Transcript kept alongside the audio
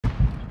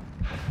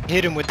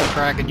hit him with the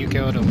crack and you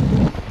killed him.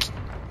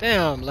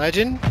 Damn,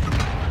 legend.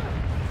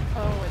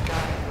 Oh my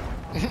god.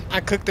 I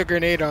cooked a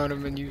grenade on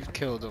him and you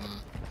killed him.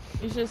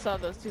 You should have saw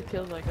those 2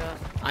 kills I got.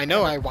 I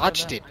know, I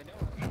watched it.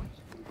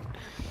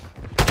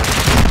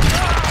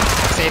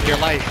 Saved your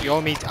life. You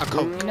owe me a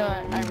coat. You know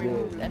what? I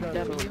removed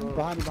MW.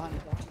 Behind.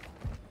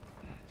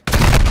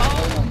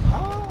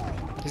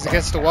 Oh! He's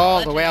against the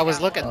wall the way I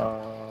was looking.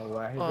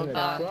 Oh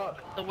god.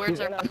 The words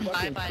are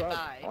bye bye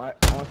bye.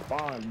 On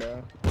spawn,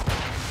 bro.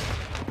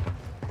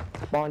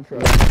 Spawn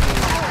truck.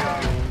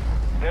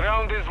 The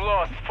round is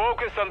lost.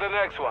 Focus on the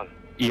next one.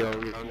 Yo, I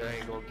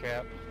ain't gonna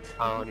cap.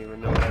 I don't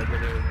even know what I've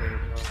been doing.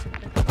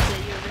 Say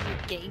you're in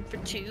the game for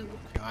 2.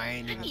 I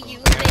ain't even You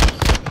gonna say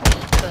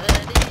but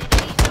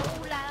it ain't no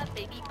lie,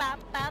 baby. Bye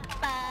bye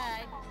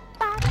bye.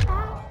 Bye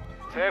bye.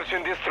 Search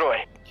and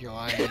destroy. Yo,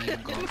 I ain't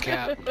even gonna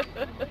cap.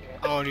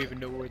 I don't even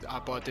know where I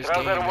bought this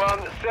game. Brother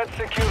 1, set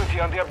security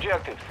on the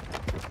objectives.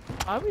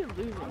 Are we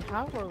losing?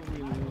 How are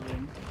we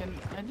losing? Can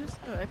I just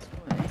have an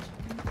explanation?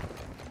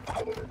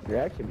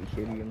 You're actually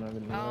shitty, you're not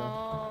gonna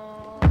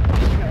Oh.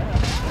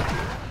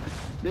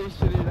 They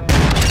shitty though.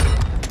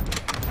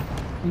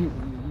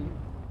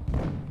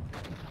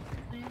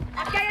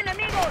 ¡Aquí hay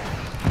enemigos!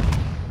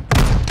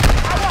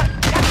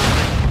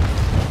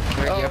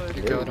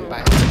 You killed him by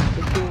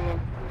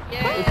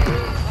Yay! Oh,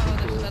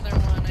 there's another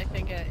one, I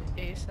think, at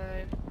A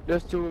side.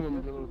 There's 2 of them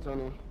in the little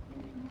tunnel.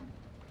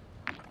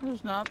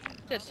 There's not.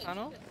 There's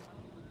tunnel?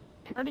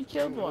 Already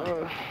killed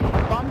one.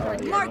 Bombs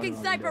already. Marking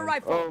sniper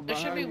rifle! Oh, There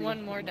should be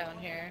one more down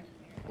here.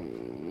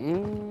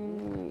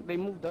 They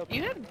moved up.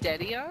 You have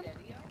Deddy on?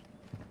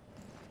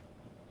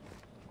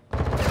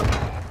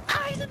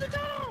 Ah, he's in the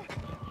tunnel!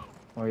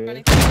 Oh yeah.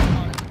 Running through the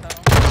tunnel.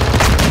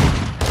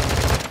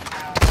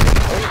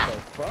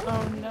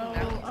 Oh no,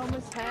 I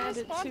almost had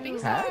it too.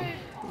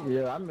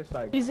 Yeah, I missed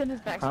like. He's in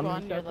his back How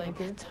spawn, many you're like,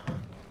 seconds?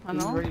 I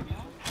know.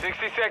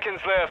 60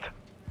 seconds left.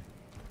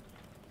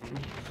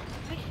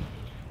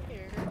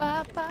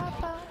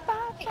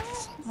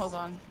 Hold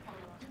on.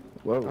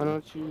 Whoa. Why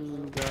don't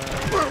you guys...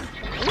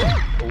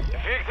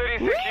 Victory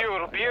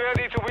secure. Be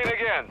ready to win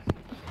again.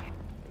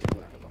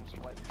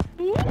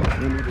 We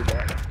needed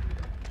that.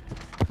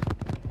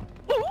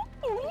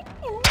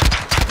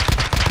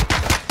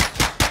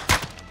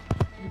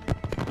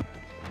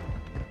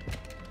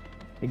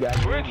 You got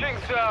Switching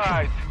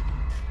sides.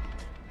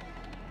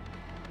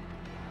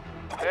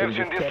 Search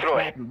and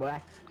destroy.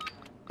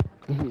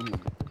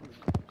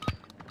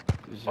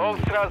 All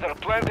Strasser,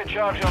 plant a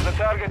charge on the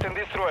target and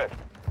destroy it.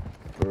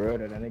 For real,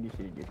 that nigga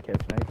should get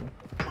kept sniping.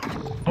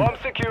 Bomb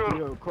secure.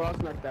 Yo, cross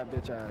knock that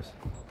bitch ass.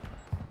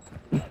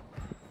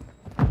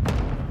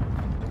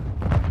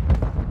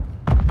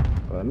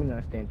 Well, let me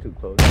not stand too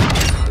close.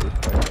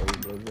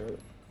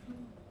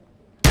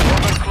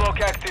 Overclock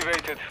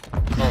activated.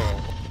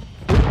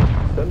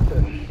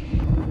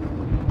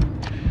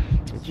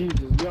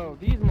 Jesus, yo,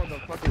 these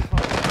motherfuckers.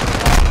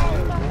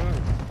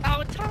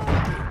 Oh, Tom!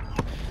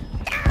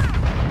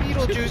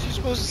 Beetlejuice, you're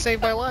supposed to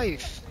save my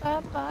life.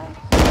 Bye.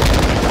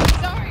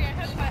 Sorry, I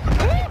had my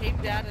aim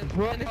down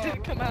and it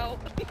didn't come out.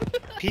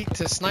 Peeked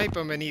to snipe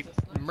him and he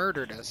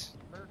murdered us.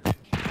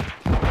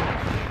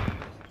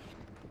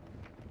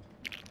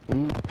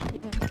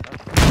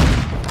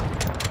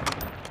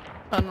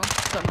 Tunnel.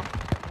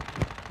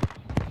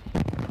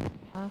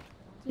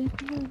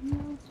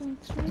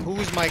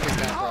 Whose mic is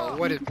that, bro?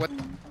 What?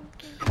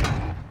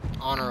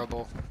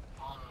 Honorable.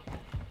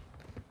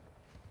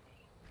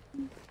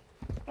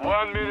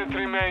 1 minute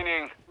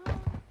remaining.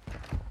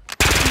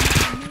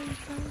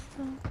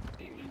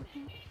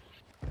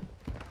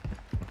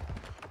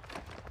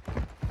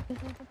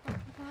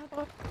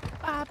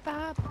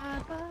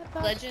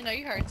 Legend, are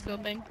you hard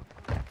scoping?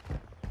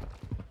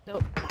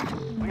 Nope.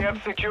 We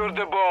have secured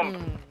the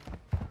bomb.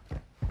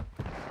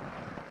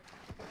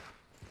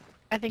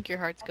 I think you're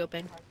hard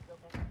scoping.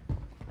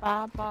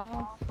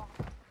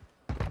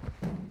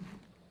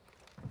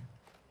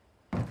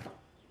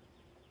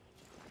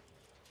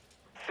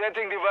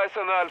 Setting device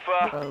on Alpha.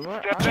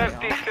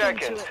 30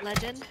 seconds.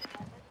 Legend.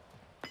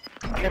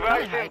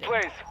 Device in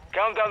place.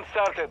 Countdown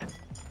started.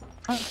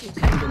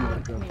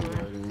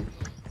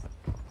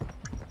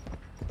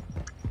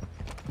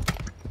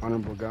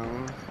 Honorable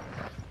gone.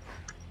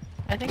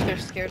 I think they're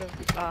scared of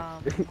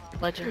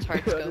Legend's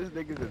hard This scope.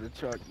 nigga's in the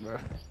truck, bro.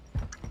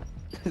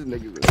 This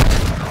nigga's in the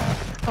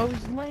truck. Oh,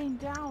 he's laying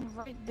down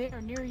right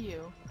there near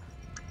you.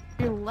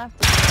 Your left.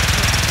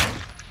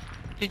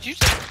 Did you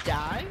just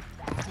die?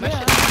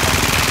 Yeah.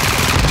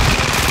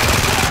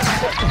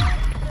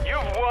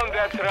 You've won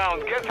that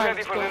round. Get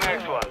ready for the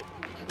next one.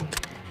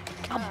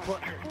 My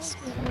butt hurts.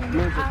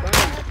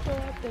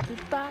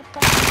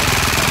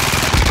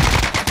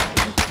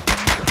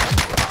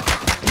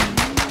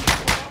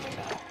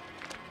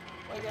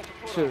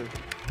 Sure.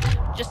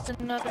 Just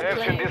another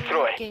Search and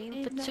destroy.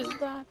 game for 2.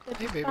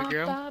 Hey, baby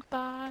girl.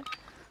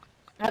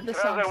 Have the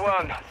song. Brother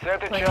 1,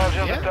 set a charge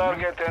on Yeah. the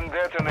target and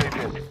detonate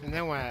it. And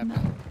then what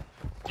happened?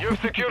 You've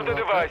secured the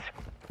device.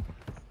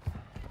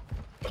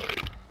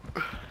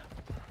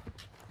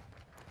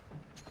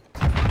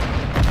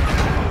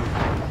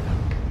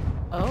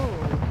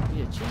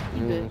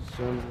 it.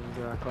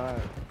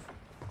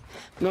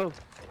 No.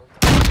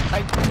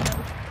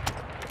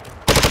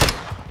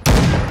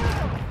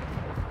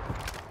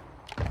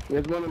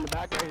 There's one in the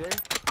back right here.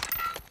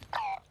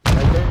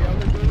 Right there, y'all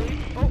look good.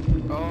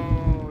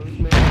 Oh, this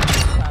man got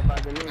shot by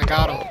grenade. I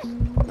got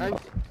him. Nice.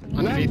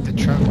 Underneath the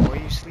truck,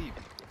 boy, you sleep.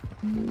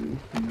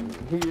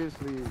 He is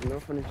sleep, no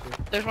funny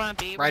shit. There's one on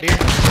B. Right here.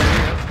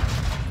 Right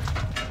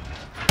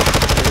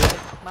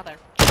Mother.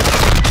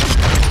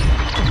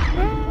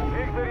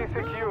 Victory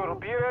secure.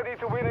 Be ready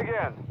to win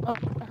again. Oh,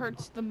 it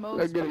hurts the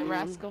most when the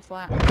rats go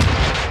flat.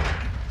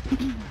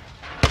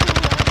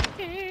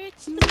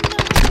 It's the most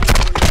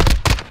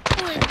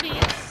when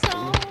it's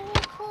so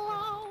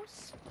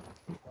close.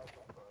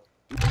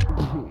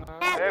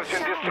 Search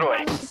and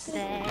destroy.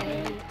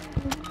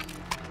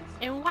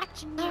 And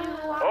watching you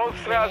All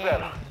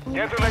Strasser,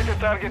 detonate the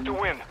target to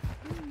win.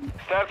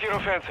 Start your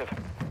offensive.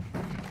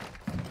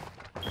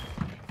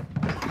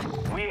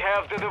 We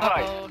have the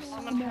device. Uh-oh,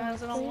 someone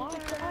has an alarm.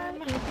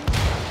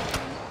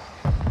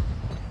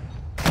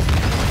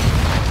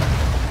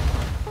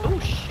 Oh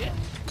shit.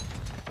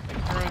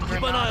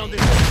 Keep an eye on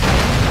this.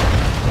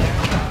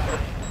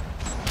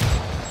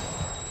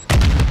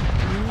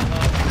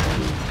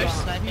 They're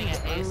sniping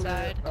at A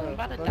side. I'm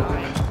about to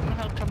die.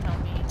 Come help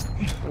me.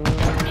 I'm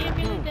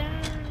gonna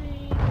die.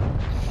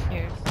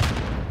 Here.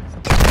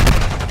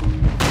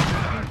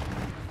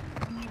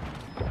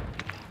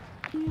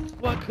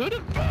 What could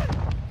have been?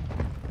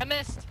 I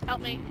missed.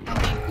 Help me.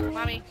 Help me.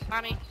 Mommy.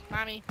 Mommy.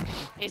 Mommy.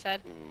 A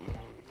side.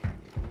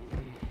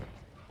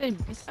 Hey,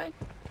 B side.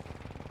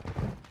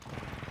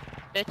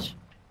 Bitch.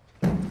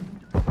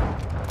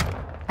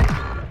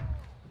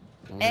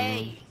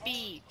 A,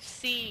 B,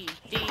 C,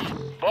 D,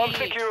 Bomb E,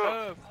 secure.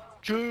 F,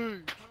 G,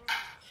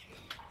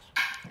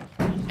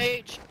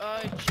 H,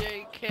 I,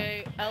 J,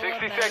 K, L,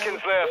 60 M, N,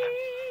 seconds left.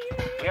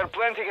 We are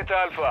planting at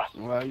Alpha.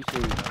 Wow, you see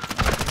me.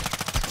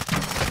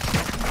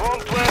 Bomb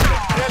planted.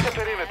 Set the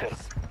perimeter.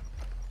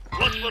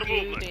 Watch for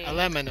movement.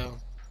 Elemino.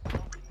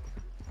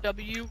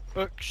 W,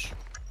 X,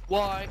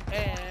 Y,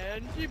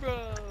 and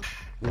zebra.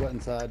 We went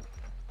inside.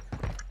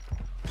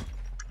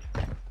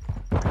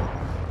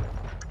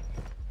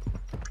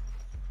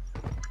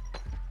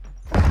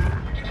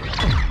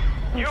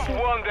 You've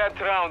won that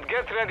round.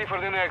 Get ready for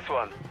the next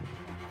one.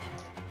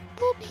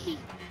 Poopy.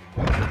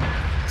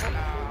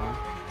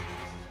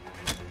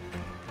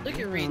 Look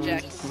at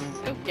rejects.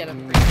 Go get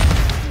him.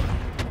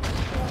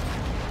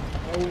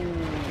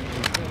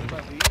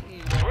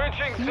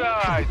 Switching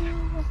sides.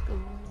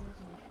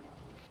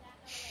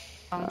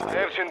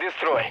 Search and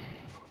destroy.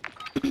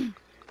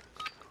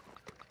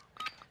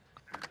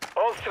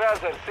 All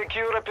Strasser,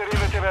 secure a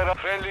perimeter area.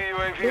 Friendly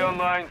UAV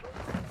online.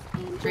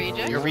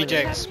 Rejects. Your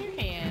rejects. Put it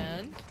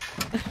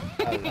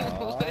in your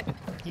hand.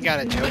 He got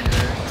a Joker.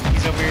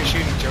 He's over here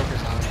shooting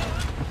Jokers on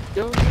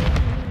him.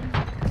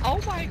 Oh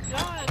my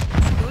god!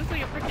 It looks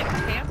like a freaking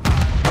tampon.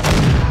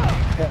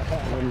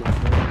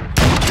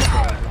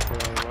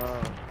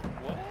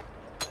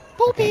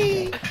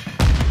 Poopy!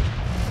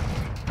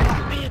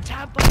 Be a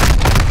tampon.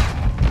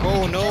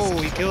 Oh no,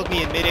 he killed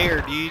me in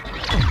midair, dude.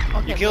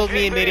 You killed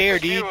me in midair,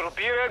 dude. Secure.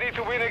 Be ready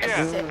to win again.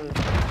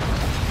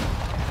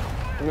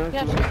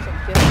 Yeah, shoot some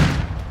kids.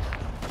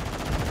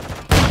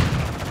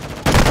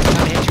 I'm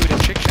gonna hit you with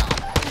a trick shot.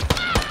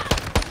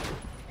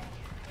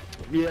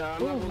 Yeah,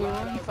 I'm Ooh, not gonna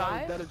lie, only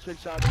five? that was a trick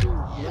shot too.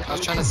 Yeah, I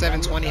was trying to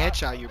 720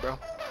 headshot you, bro.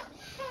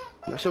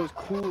 that shit was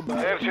cool, bro.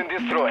 Search and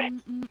destroy.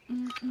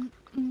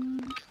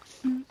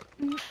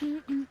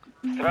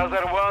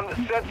 Strasser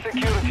 1, set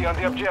security on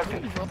the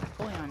objective.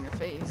 Pulling on your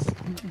face.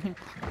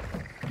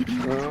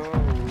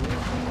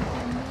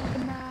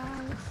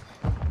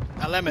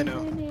 Elemino.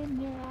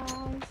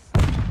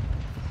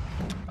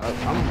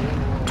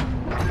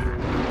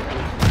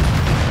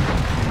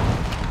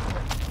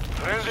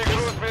 Friendly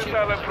cruise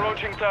missile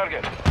approaching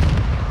target.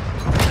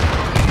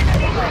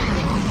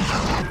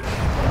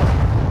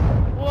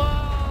 Whoa!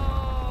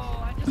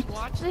 I just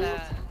watched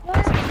that.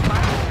 It's like a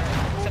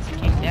firework, except it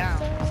came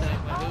down instead of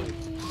moved.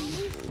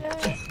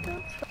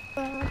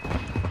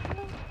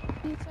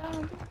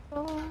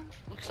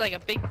 Looks like a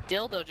big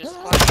dildo just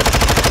flying.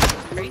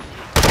 Crazy.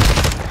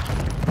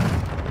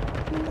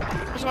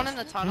 There's one in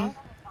the tunnel.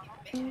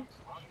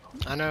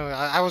 I know,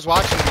 I was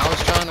watching him. I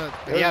was trying to.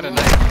 He had a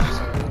knife,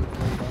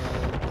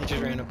 so he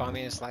just ran up on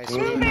me and sliced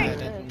me in the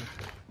head.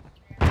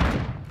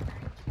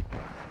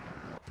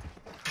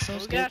 So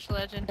Oh gosh,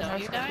 legend, don't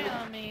you die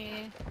on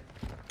me.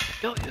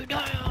 Don't you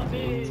die on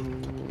me.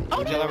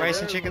 Oh, yellow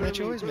rice and chicken that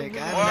you always make. I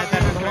haven't had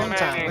that in a long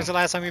time. When's the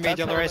last time you made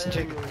yellow rice and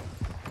chicken?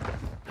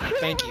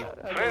 Thank you.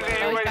 Friendly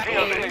UAV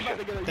on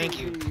station. Thank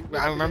you.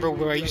 I remember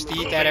where I used to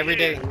eat that every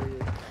day.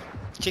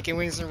 Chicken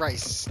wings and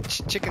rice.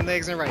 Chicken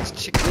legs and rice.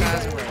 Chicken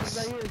thighs and rice.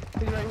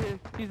 He's right here.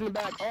 He's in the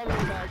back. All in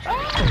the back.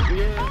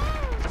 Yeah.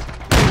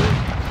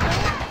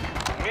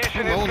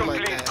 Mission is Alone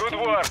like complete. that. Good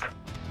work.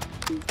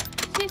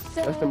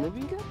 That's the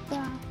movie?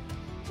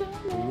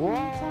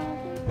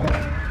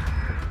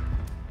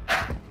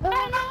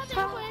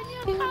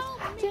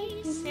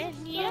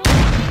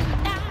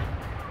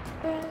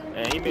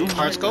 Hey, he made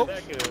Hard scope?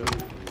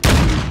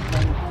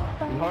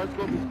 hard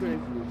scope is crazy.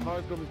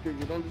 Hard scope is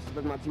crazy. Don't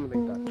disrespect my team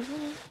like that.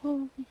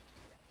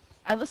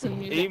 I listen to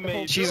music. the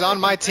whole She's time. on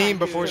my team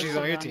before she's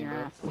on your team,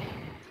 bro.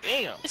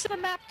 Damn. Is the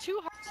map too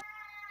hard?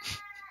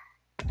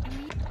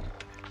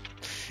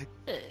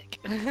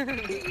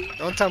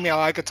 Don't tell me how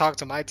I could talk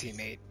to my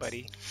teammate,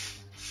 buddy.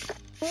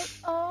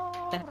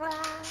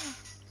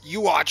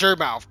 You watch your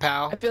mouth, I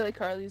pal. feel like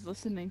Carly's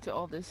listening to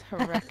all this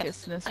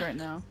horrendousness right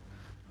now.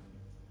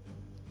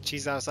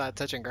 She's outside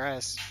touching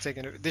grass.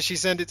 Did she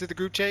send it to the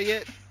group chat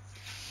yet?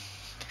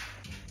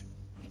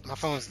 My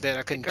phone's dead.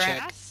 I couldn't check.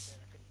 Grass?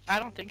 I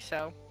don't think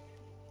so.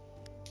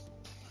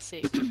 Let's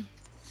see.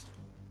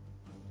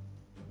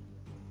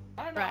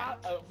 I don't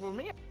know. For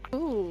me,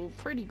 Ooh,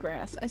 pretty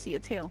grass. I see a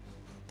tail.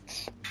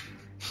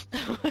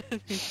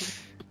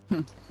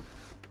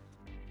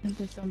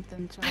 There's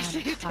something I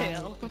see a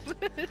tail.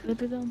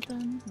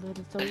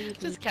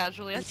 Just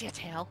casually, I see a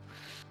tail.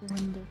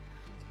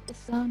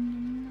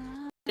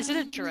 Is it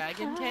a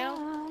dragon tail?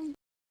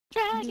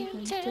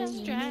 Dragon tails,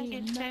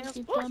 dragon tails.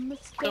 It's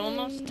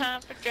almost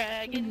time for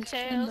dragon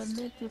tails.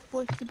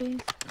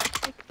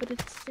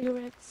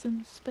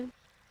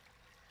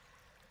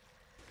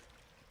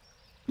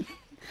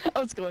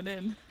 Oh, it's going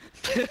in.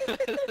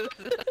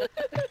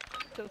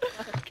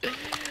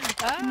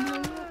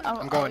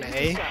 I'm going to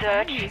A.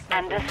 Search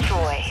and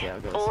destroy.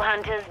 All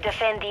hunters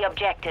defend the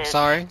objective.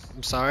 Sorry.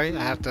 I'm sorry.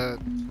 I have to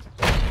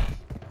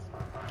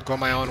go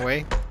my own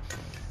way.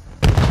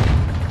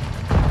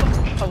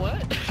 A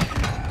what?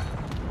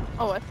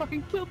 Oh, I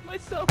fucking killed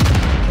myself.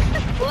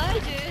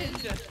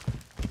 Legend!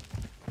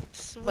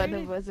 But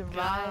it wasn't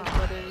mine,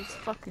 but it was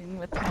fucking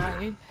with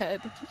my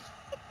head.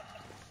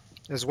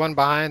 There's one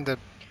behind the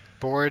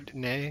board.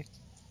 Nay.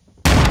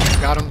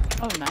 Got him.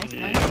 Oh, nice,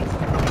 nice.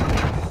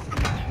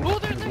 Oh,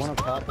 There's one up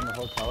top in the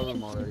hotel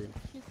room already.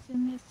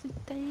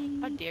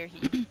 How dare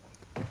he?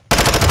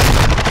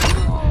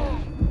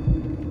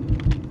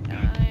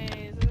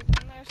 Guys,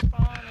 they're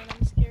spawning.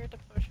 I'm scared to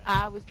push them.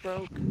 I was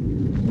broke.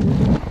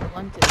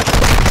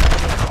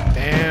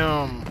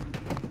 Damn.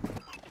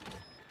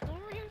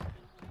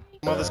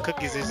 Mother's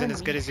cookies isn't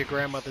as good as your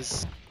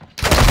grandmother's.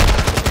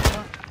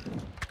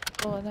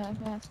 Oh,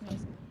 that passed me.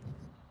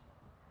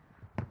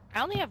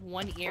 I only have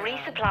one ear.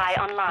 Resupply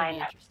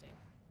online.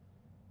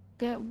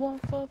 Get one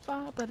for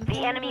five, but The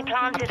enemy I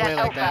planted play at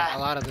like that a Alpha.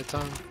 lot of the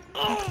time.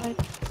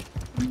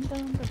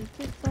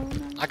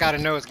 I gotta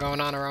know what's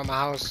going on around my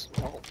house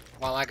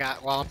while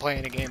I'm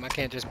playing the game. I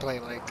can't just play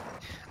like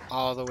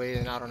all the way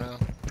and I don't know.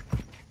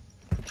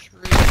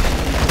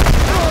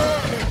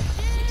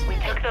 We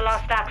took the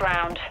lost that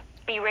round.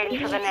 Be ready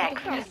for the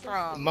next.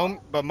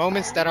 But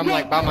moments that I'm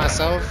like by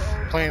myself,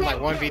 playing like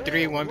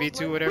 1v3,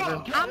 1v2,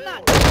 whatever. I'm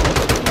not.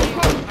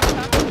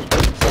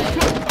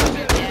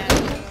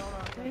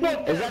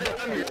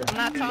 I'm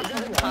not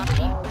talking to Poppy.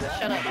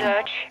 Shut up.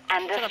 Search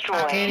and I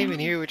destroy. can't even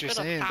hear what you're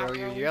saying, bro.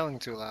 You're yelling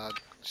too loud.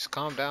 Just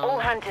calm All down.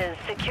 hunters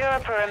secure a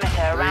perimeter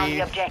around the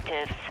Breathe.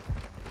 objectives.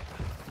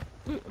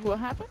 What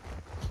happened?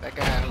 That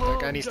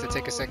guy needs to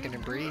take a second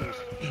and breathe.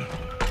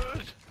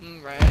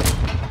 Right.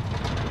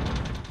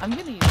 I'm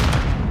gonna use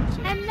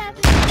I love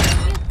it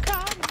when you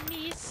call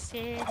me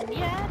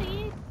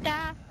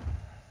señorita.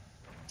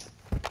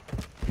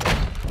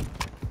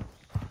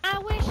 I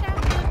wish I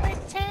could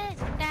pretend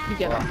You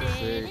get I it.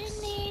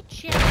 didn't need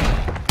you.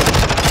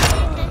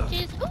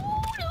 Just,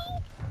 ooh, no.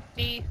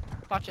 B,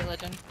 watch it,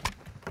 legend.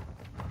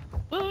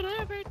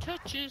 Whatever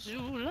touches you,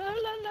 la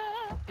la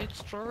la,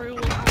 it's true.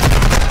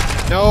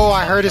 No,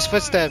 I heard his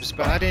footsteps,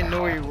 but I didn't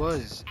know where he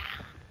was.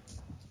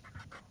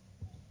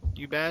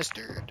 You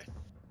bastard.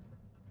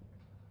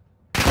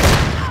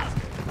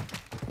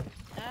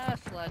 Yes,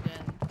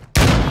 legend.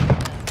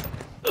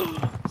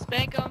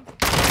 Spank him.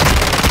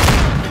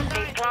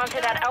 They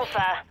planted at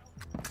Alpha.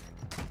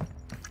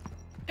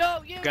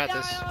 Go, you Got die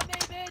this. on me,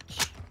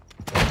 bitch.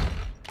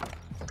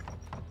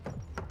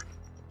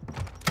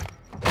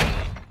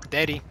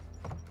 Daddy.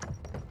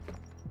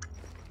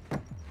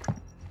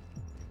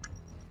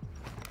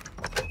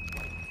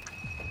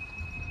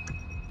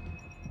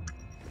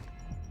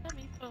 Let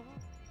me fall.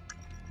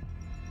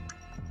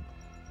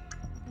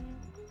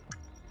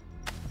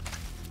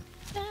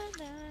 Na,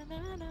 na, na,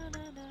 na,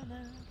 na, na, na.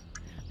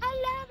 I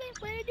love it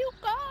when you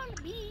call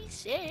me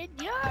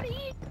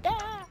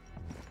señorita.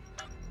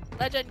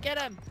 Legend,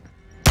 get him.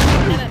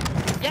 Get him.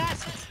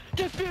 Yes.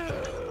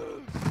 Defuse.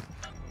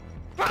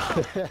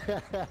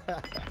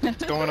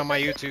 It's going on my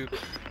YouTube.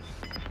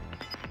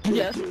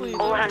 Yes, please.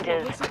 All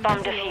hunters,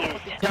 bomb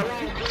defused.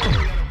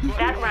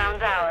 That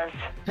round's ours.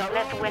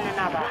 Let's win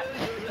another.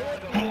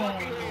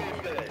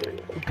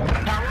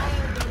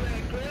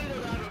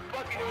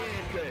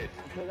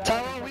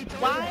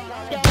 Why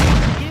don't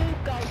you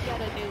guys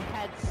get a new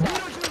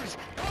headset?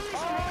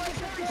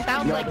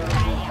 Sounds like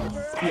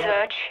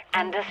Search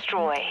and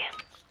destroy.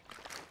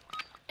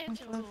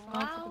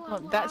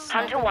 That's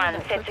Hunter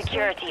 1 set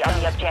security on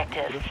the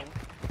objectives.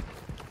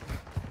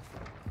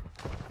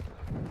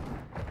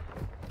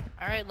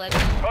 Alright, let's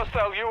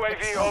Hostile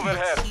UAV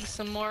overhead. see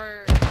some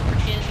more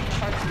freaking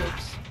hard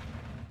scopes.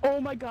 Oh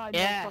my god,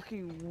 Yeah. no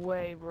fucking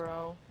way,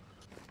 bro.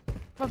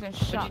 Fucking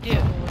shot. What'd you do?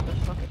 With the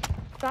fucking...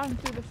 Shot him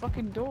through the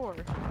fucking door.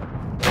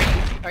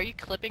 Are you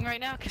clipping right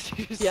now? Cause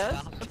you Yes,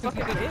 stopped. I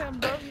fucking am,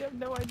 bro. You have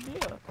no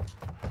idea.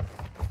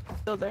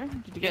 Still there?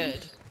 Did you get Good.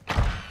 it?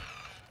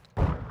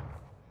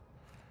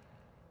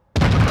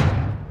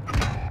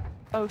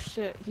 Oh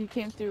shit, he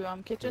came through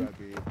kitchen.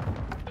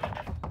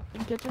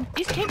 In kitchen.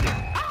 He's came through.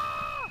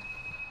 Ah!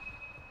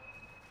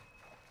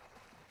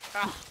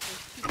 Ah,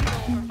 there's 2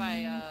 people over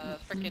by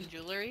frickin'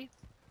 jewelry.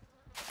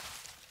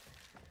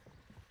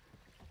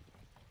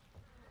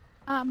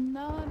 I'm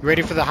not. You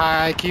ready for the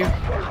high IQ?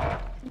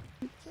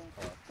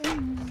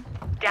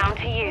 Down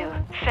to you.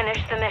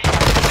 Finish the mission.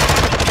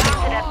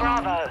 Captured at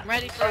Bravo. I'm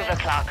ready for it.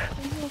 Overclock.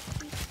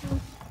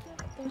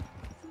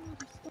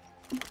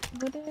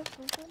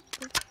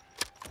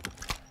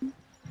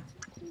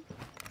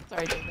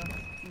 Sorry, Jacob.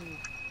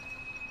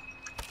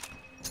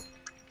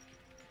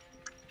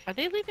 Are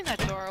they leaving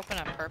that door open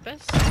on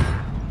purpose?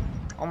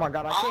 Oh my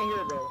god, I can't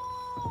hear it, bro.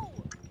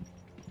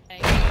 Hey,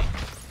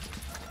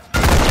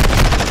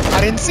 I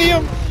didn't see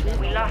him.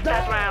 We lost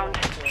that round.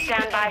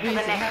 Stand by for the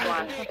next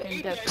one.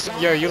 Fucking dead.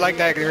 Yo, you like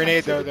that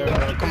grenade though, bro.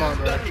 Come on,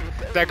 bro.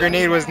 That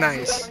grenade was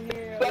nice.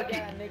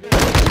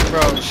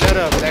 Bro, shut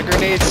up. That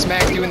grenade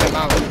smacked you in the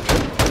mouth.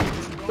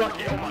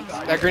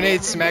 That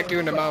grenade smacked you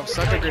in the mouth.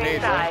 Suck a grenade,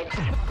 bro.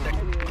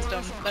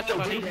 Sides. that's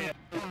funny.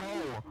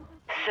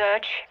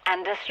 Search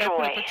and I put up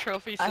a destroy.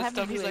 trophy I have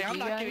system. a He's like, UAV, I'm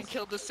not getting guys.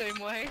 killed the same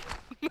way.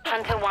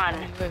 Hunter 1.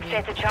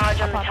 Set a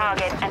charge on the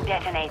target and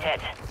detonate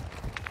it.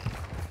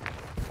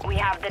 We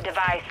have the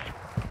device.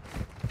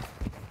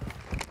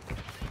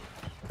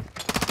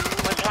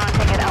 We're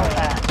planting at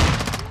Alpha.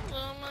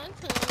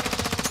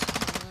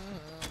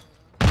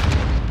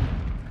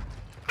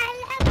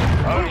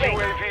 Our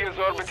UAV is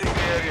orbiting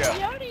the area.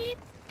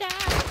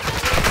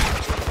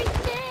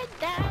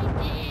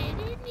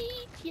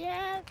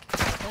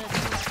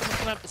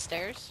 Coming up the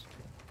stairs.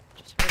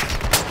 Just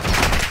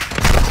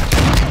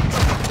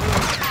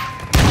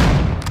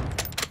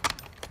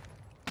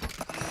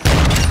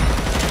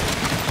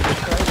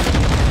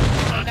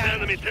That's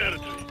enemy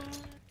territory.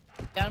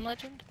 Got him,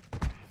 Legend?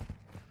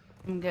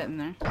 I'm getting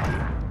there.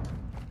 I'll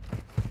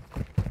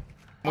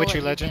With let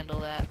you, Legend. Handle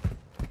that.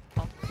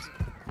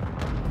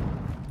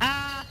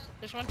 Ah,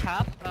 there's one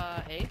top.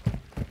 A.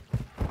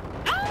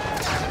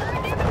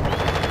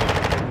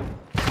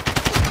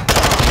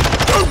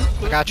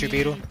 I got you,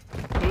 Beetle.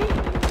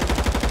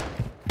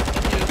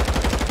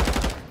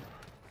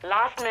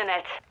 Last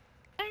minute.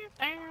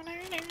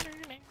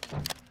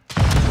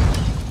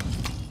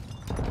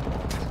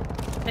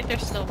 I think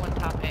there's still one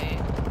top A.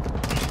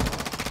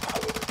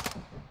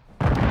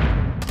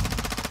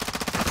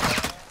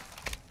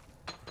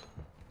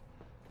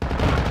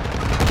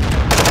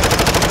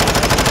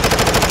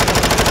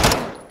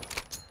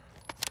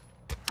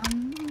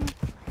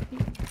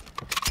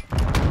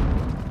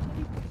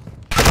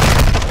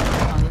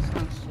 Oh, this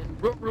sounds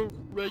shit.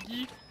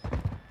 Reggie.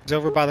 He's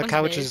over by the One's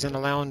couches mid. in the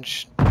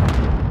lounge.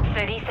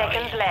 30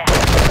 seconds left.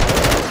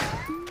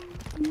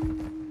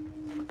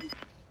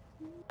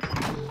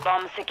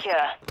 Bomb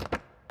secure.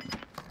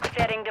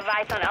 Setting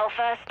device on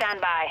Alpha.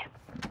 Stand by.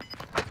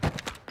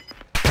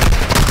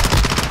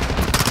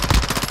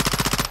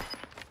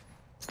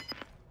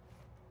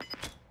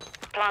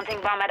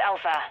 Planting bomb at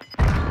Alpha.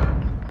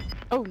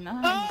 Oh,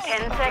 nice.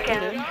 10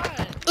 seconds.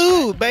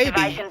 Ooh, Device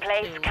baby. in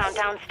place.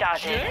 Countdown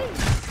started.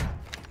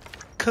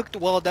 Cooked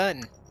well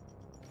done.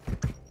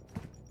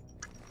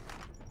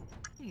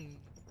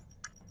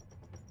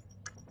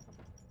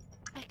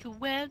 Like a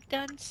well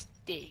done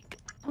steak.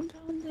 I'm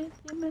doing this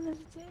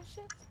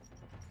administration.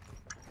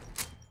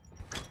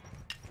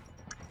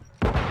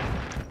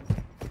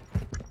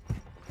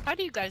 How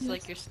do you guys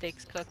like your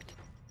steaks cooked?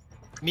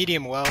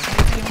 Medium well.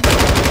 Medium well.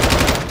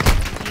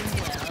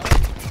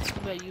 What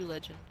about you,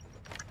 Legend?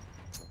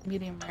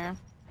 Medium rare.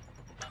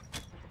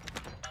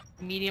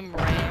 Medium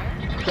rare?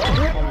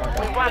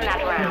 We won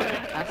that round.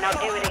 Now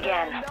do it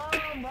again.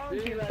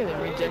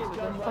 Get rejected with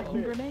a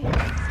fucking grenade.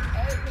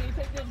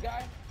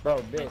 Bro,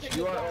 bitch,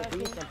 you are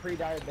obese and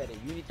pre-diabetic.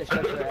 You need to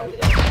shut your ass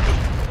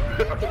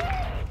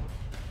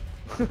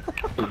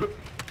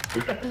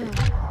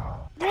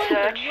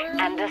Search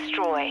and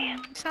destroy. You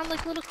sound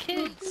like little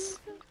kids.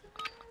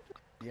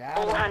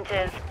 All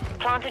hunters,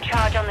 plant a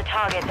charge on the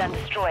target and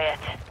destroy it.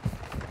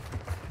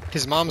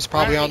 His mom's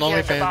probably on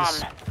Secure the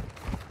OnlyFans. bomb.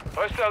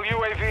 Hostile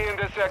UAV in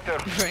this sector.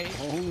 Right.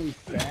 Holy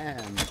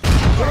Sam.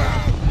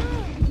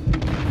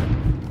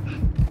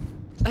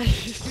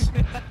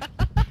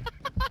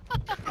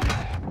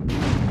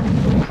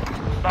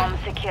 Bomb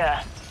secure.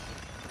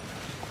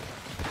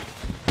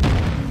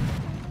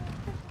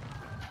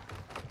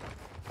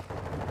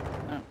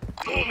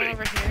 Someone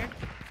over here.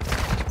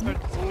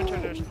 Someone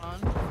tried to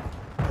respond.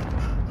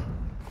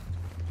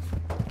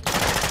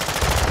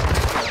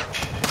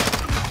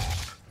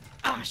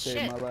 Ah, Saved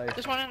shit. my life.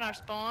 There's one in our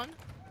spawn.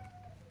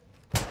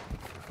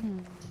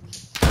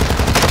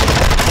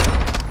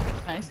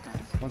 Nice,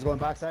 nice. One's going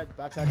backside.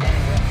 I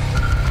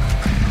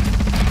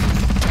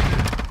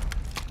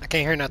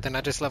can't hear nothing.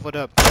 I just leveled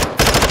up.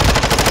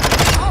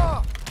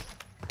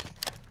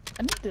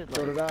 I need to,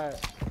 So like... did I.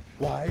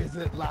 Why is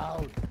it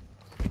loud?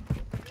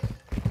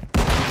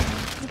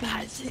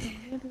 Guys.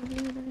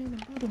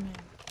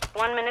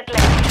 1 minute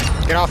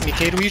left. Get off me,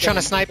 kid. Who you trying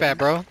to snipe at,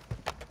 bro?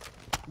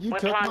 You We're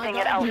took my planting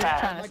at gun.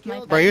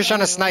 Alpha. Bro, you was trying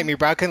to snipe me,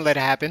 bro. I couldn't let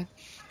it happen.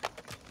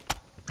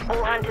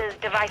 All hunters,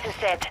 devices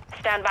set.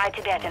 Stand by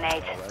to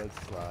detonate. Oh,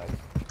 that's slide.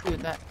 Dude,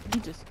 that,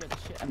 you just scared the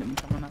shit out of me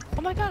coming up.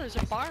 Oh my god, there's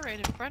a bar right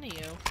in front of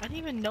you. I didn't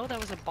even know that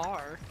was a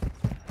bar.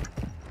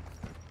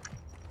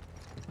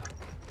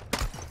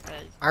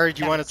 I heard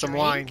you Got wanted a some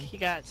drink? wine. You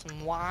got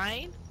some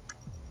wine?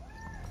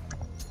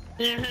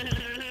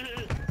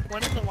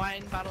 One of the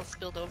wine bottles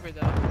spilled over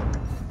though.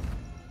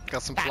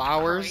 Got some That's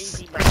flowers.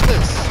 crazy. What's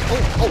this?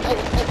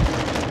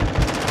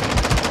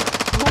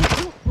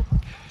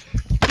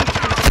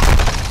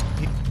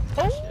 Oh.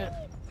 Oh!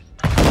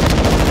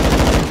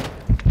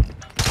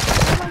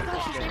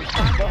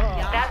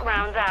 That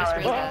round's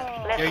ours.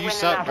 Let's Yo, you win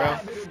suck, bro.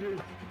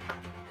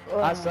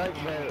 another. I suck,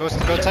 man. Go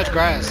touch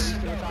grass.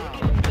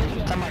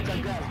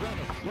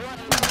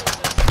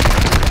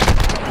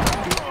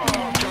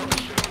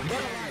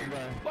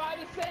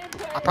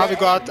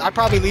 I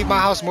probably leave my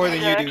house more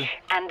than you do. Search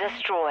and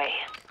destroy.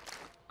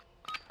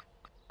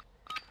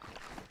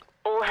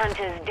 All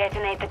hunters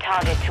detonate the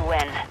target to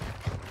win.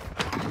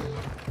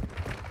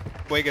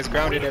 Boy gets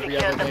grounded We've every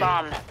secured other the day.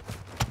 bomb.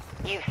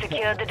 You've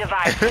secured the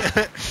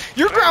device.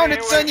 You're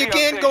grounded, son. You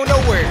can't go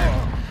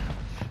nowhere.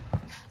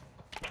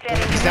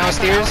 Setting He's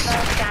downstairs.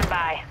 Stand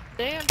by.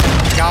 Damn.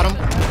 Got him.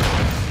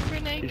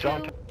 Grenade He's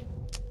on kill.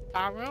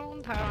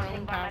 Tyrone.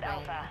 Bomb at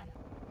Alpha.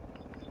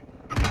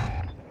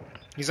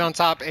 He's on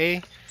top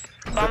A.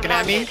 Bomb Looking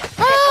at me. planted.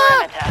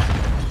 Set perimeter.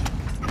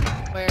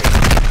 Where?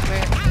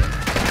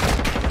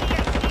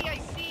 I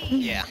see.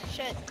 Yeah.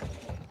 Shit.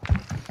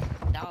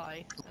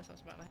 Die. That's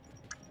what's about to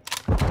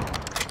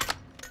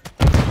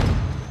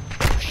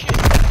Shit.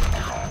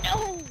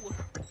 No!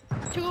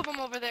 Two of them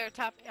over there,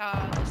 top,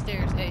 the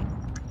stairs, hey.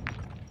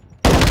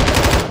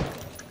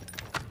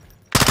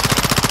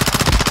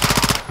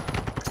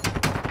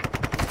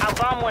 Our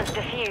bomb was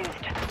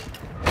defused.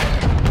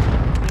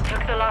 We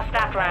took the loss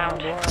that round.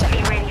 Be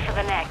ready for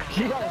the next.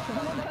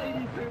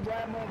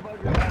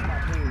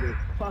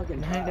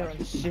 Fucking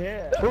hang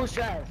shit. Who's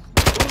that?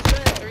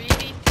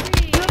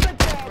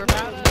 3v3. We're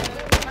about to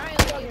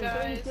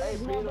annihilate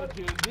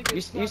you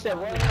guys. You said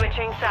what?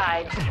 Switching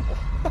sides.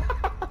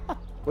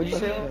 What'd you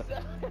say?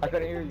 I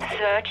couldn't hear you.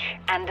 Search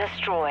and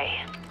destroy.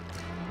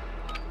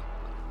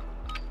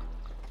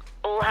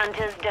 All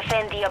hunters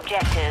defend the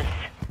objectives.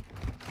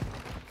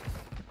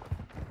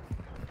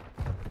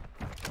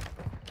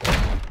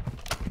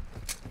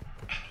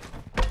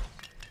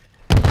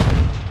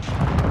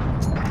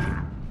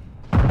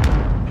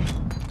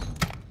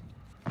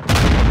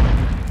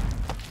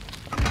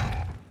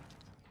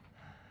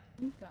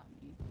 You got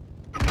me.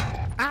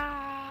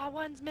 Ah,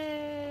 one's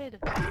mid.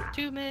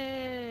 Two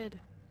mid.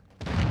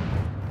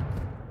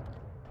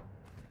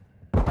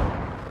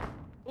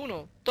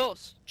 Uno,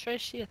 dos,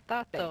 tres,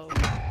 sietato.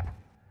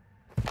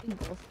 It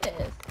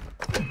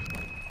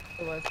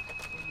was.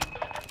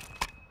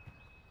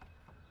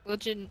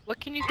 Legend, what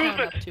can you count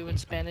up to in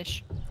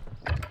Spanish?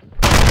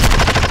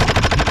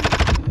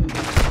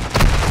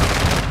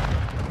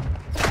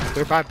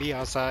 They're by B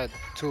outside.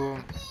 Two of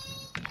them.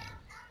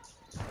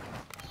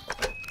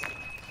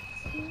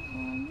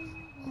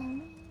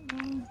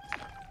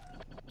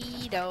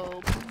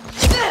 Edo.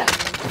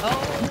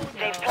 Oh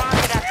They've no.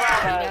 planted at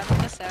Bravo. We got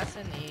an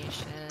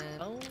assassination.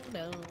 Oh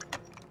no.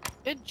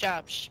 Good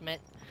job, Schmidt.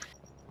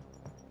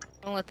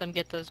 Don't let them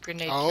get those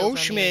grenade Oh, kills on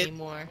Schmidt. you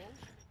anymore.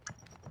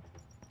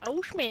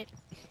 Oh, Schmidt.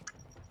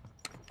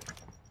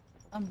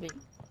 I'm big.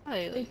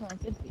 They Hey,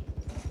 planted B.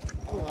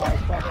 Oh, I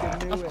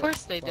fucking knew of it.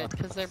 course they did,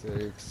 because they're...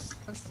 Six.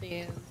 Let's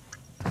see.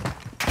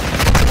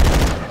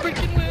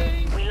 Freaking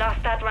way! We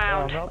lost that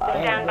round.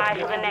 Stand by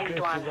for the next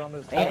one.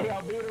 Hey,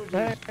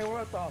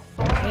 what the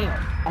fuck?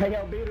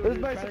 This is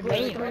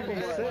basically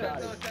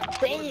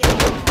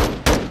 3v6.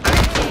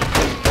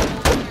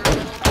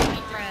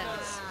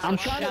 I'm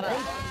trying to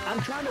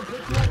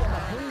pick you up on my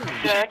food.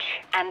 Search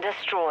and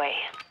destroy.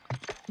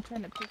 I'm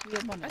trying to pick you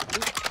up on my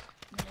food.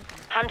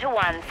 Hunter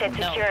 1 set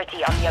No.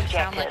 security on the You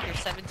sound like objective. you're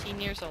 17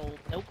 years old.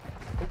 Nope.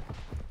 Nope.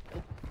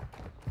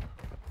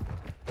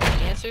 The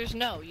answer is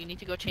no. You need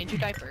to go change your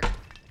diaper.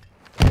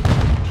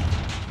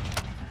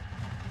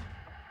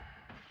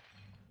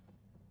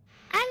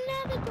 I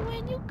love it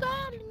when you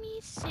call me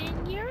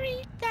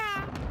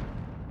señorita.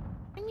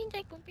 I mean,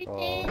 I can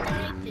pretend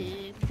I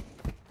did.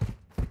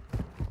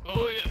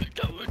 Oh yeah,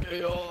 tell me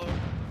they are.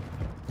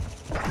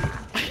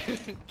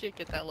 Can't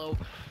get that low.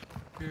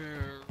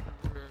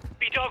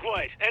 Be dog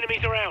white.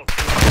 Enemies around.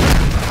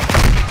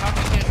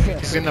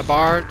 He's in the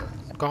bar,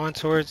 going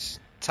towards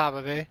top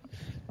of A.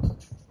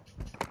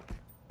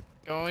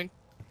 Going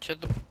to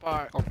the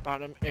bar,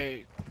 bottom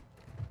A.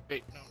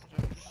 Wait, no.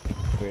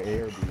 Wait,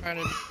 A or B?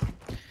 Trying to...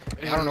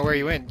 I don't know where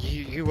he went.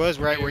 He was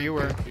right where you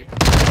were.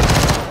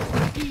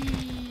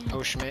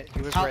 Oh, Schmidt.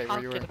 He was right where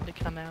I'll you get were. him to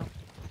come out.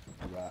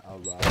 Alright.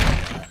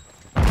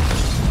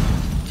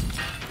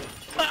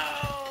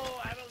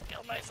 Oh, I don't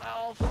kill myself.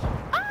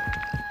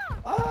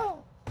 Oh! Oh!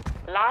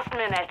 Last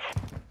minute.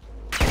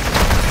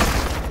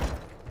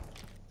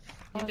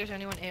 Think there's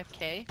anyone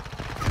AFK?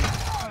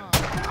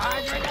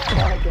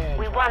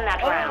 We won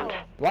that round.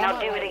 Why Now am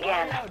do I- it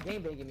again. why am I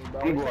game banging me,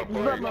 bro? You It's like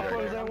broke you my got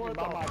first my one.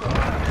 by my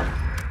car.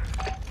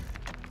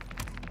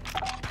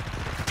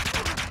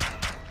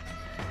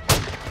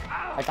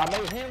 Like I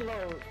made him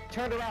go,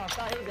 turned around,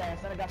 shot his ass,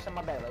 and I got shot in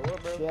my back. Like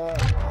what, bro?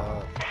 Shut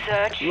up.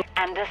 Search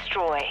and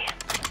destroy.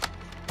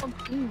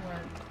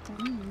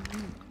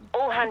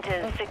 All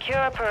hunters, secure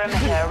a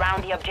perimeter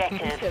around the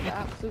objective.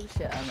 Absolute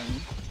shit, I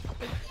mean.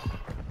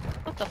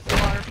 What the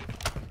fuck?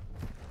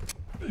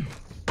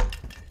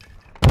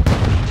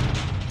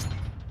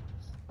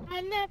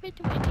 I love it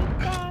when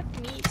you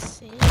got me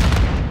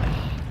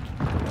sick.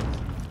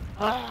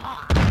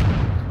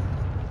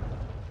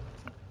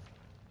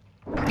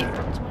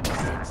 April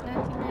 26,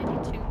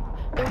 1992.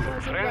 There was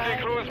a Friendly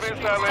riot cruise in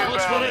the missile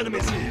streets. inbound.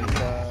 enemies here.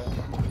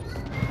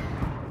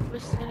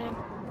 Listening.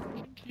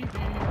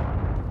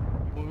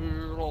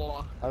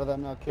 How did that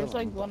not kill There's him?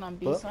 like one on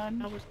B Huh? side.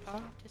 I was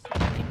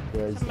participating.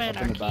 Yeah, he's Some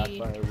up in the back anarchy.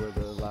 by where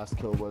the last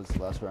kill was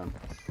last round.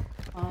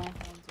 Oh, hands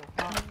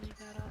are hot. You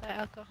got all that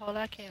alcohol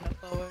I can't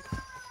afford.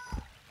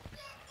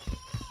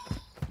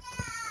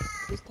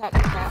 Just tap the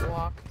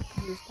catwalk.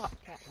 Just tap the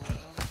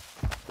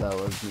catwalk. That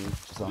was me,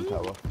 just on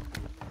catwalk.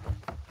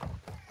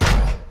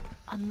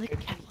 On the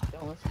catwalk.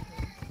 Don't listen to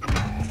him.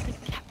 On the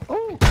catwalk.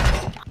 Oh!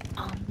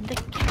 On the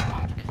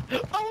catwalk.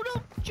 Oh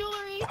no!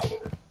 Jewelry!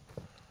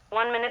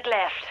 1 minute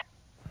left.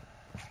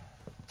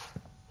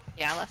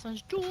 Yeah, last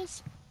one's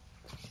jewels.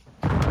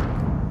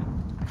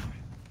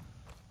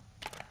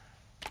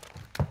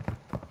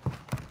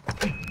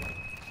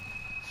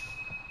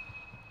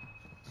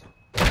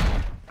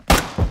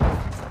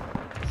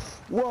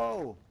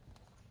 Whoa!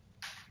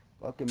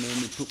 Fucking made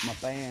me poop my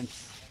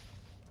pants.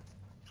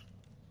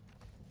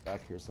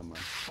 Back here somewhere.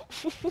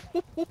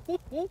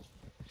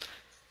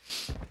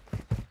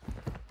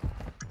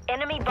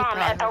 Enemy You're bomb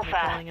at probably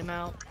Alpha. calling him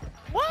out.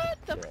 What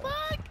the Yeah.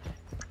 fuck?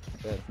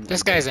 Definitely.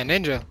 This guy's a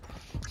ninja.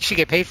 You should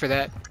get paid for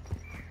that.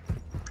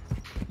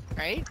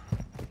 Right?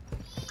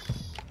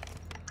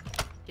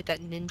 Get that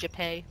ninja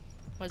pay.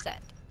 What is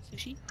that?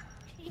 Sushi?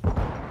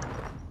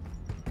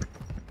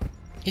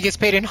 He gets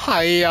paid in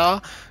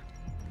hiya.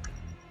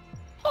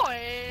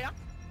 Hoi!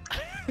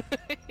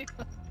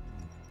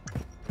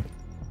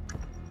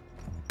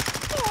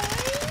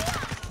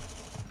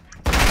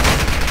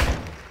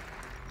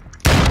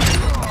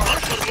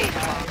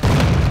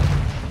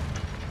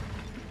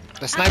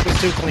 The snipe was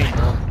too clean,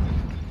 bro.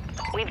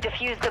 We've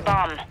defused the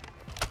bomb.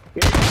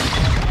 Get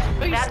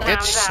That Get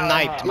round's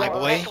sniped, ours. my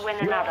boy. Let's win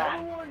another.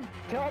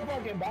 Tell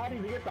fucking body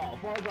to get the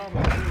fuck off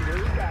my team, bro.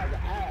 You guys are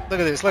ass. Look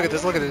at this, look at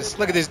this, look at this,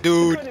 look at this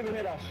dude. Couldn't even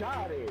hit a shot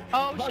at it.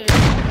 Oh shit.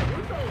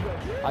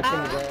 I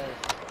couldn't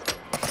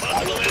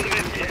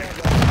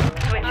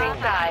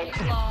Switching sides.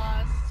 You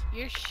lost.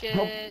 Your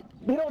shit.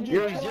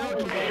 You're a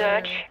joke.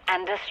 Search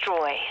and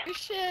destroy. Your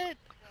shit.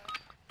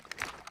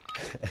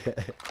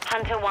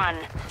 Hunter 1,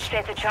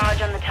 set a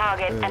charge on the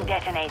target and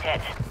detonate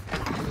it.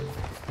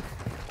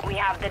 We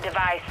have the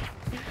device.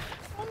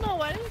 Oh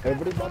no, I didn't.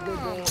 Everybody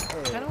go.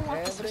 I don't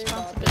want this Everybody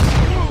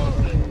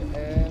responsibility.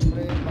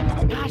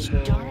 Everybody Gosh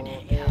go. darn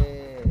it,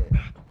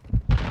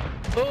 yeah.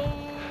 Oh,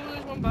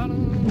 there's one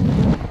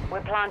bottom.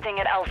 We're planting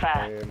at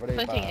Alpha.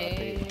 Planting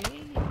A.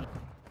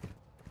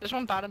 There's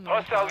one bottom.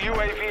 Hostile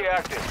UAV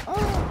active.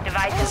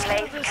 Device in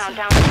place,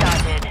 countdown Oh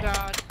started.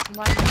 god.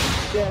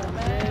 I'm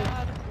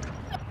mad.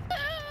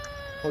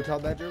 Hotel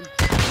bedroom.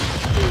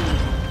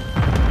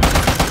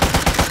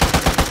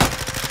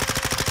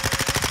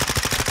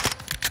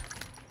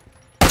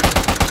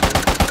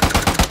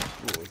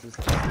 Ooh, is this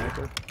a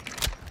sniper?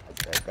 I'll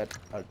take it.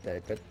 I'll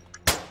take it.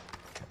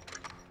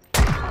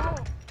 Oh,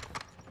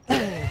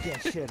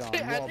 get shit on.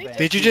 Wall bang.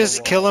 Did you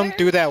just kill him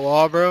through that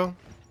wall, bro?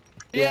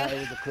 Yeah, it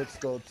was a quick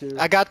scope too.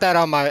 I got that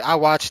on my. I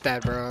watched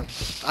that, bro.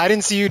 I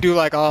didn't see you do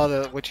like all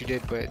the what you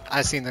did, but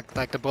I seen the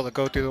like the bullet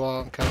go through the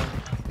wall and kill him.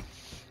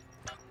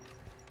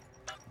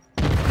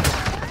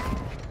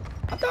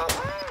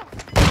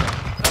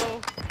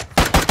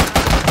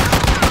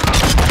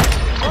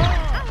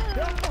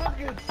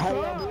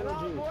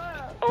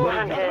 All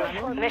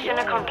hunters, mission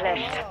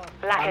accomplished.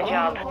 Lack a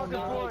job. I'm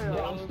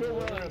still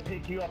willing to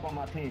pick you up on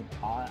my team.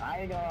 I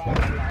ain't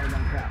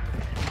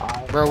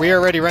gonna Bro, we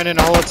already running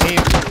a whole team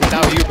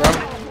without you,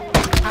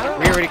 bro.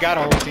 We already got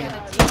a whole team.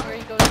 A team where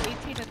he goes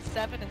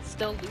 18-7 and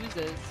still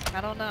loses.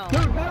 I don't know.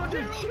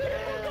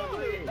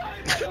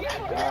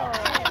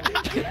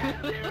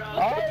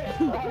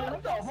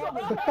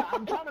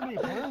 I'm trying to be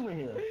friendly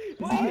here.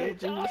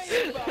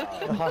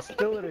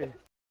 Hostility.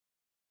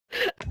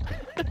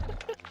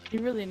 You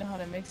really know how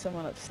to make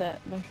someone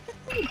upset by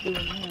doing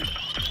that.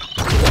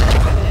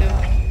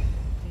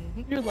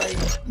 You're like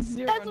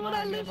 0 That's and what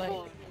I 9, live you're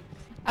for. like,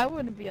 I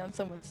wouldn't be on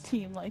someone's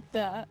team like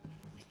that.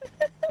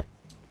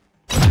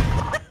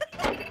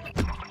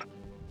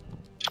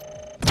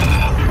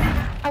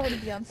 I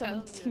wouldn't be on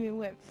someone's team and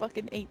went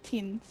fucking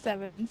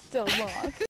 18-7 and still lost.